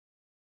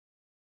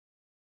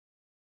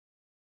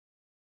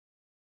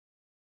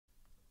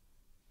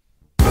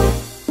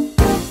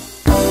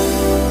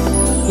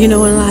You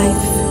know, in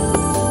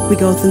life, we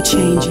go through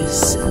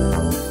changes.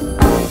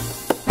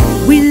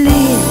 We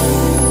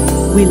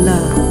live, we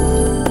love.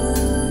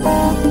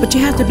 But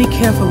you have to be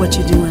careful what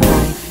you do in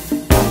life.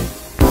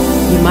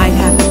 You might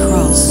have to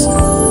cross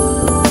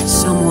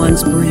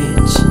someone's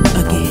bridge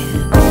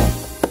again.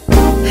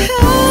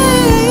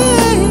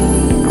 Hey,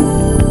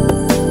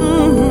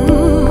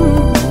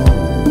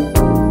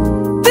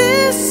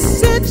 This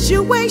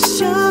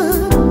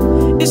situation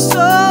is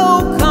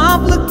so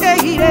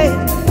complicated.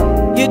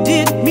 You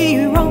did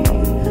me wrong,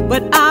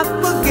 but I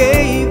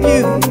forgave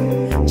you.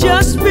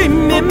 Just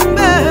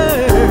remember,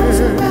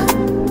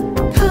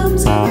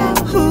 comes around,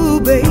 ooh,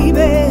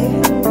 baby,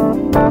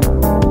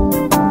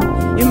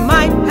 you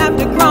might have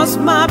to cross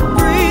my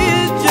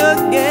bridge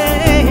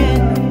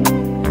again.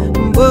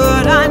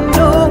 But I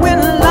know in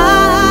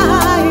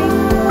life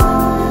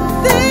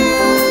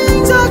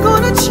things are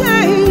gonna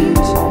change.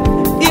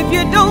 If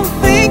you don't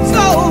think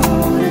so,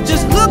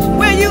 just look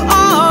where you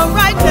are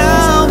right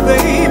now,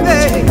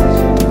 baby.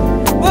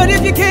 But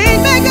if you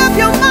can't make up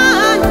your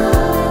mind,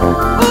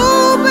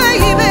 ooh,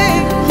 baby,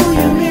 who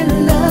you're in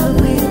love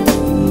with,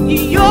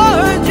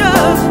 you're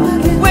just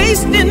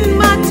wasting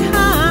my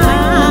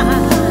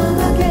time.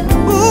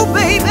 Ooh,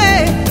 baby,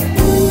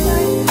 you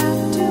might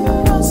have to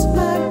cross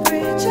my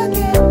bridge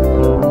again.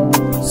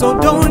 So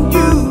don't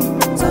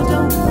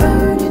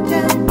burn it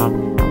down,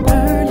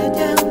 burn it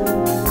down.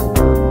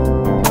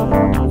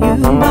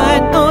 You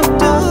might not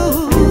do.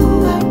 You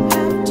might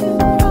have to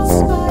cross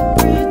my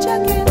bridge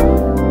again.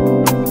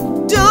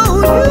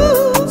 Don't you?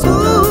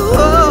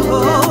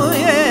 Oh,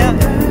 yeah.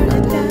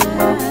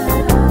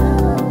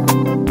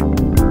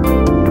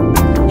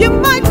 You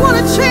might want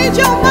to change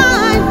your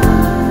mind,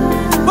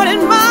 but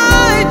it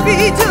might be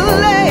too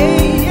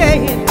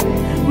late.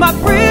 My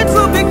bridge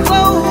will be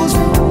closed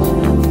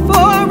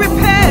for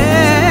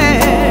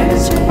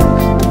repairs.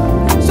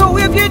 So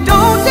if you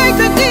don't take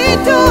the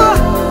detour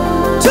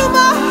to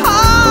my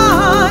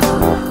heart,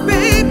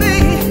 baby,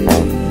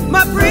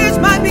 my bridge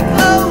might be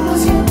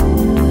closed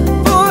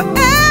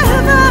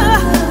forever.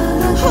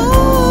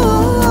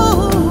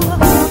 Ooh,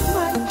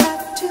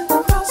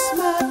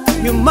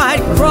 you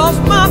might cross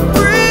my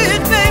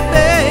bridge,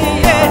 baby,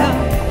 yeah.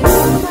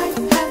 You might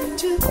have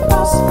to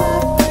cross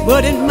my bridge,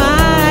 but it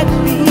might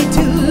be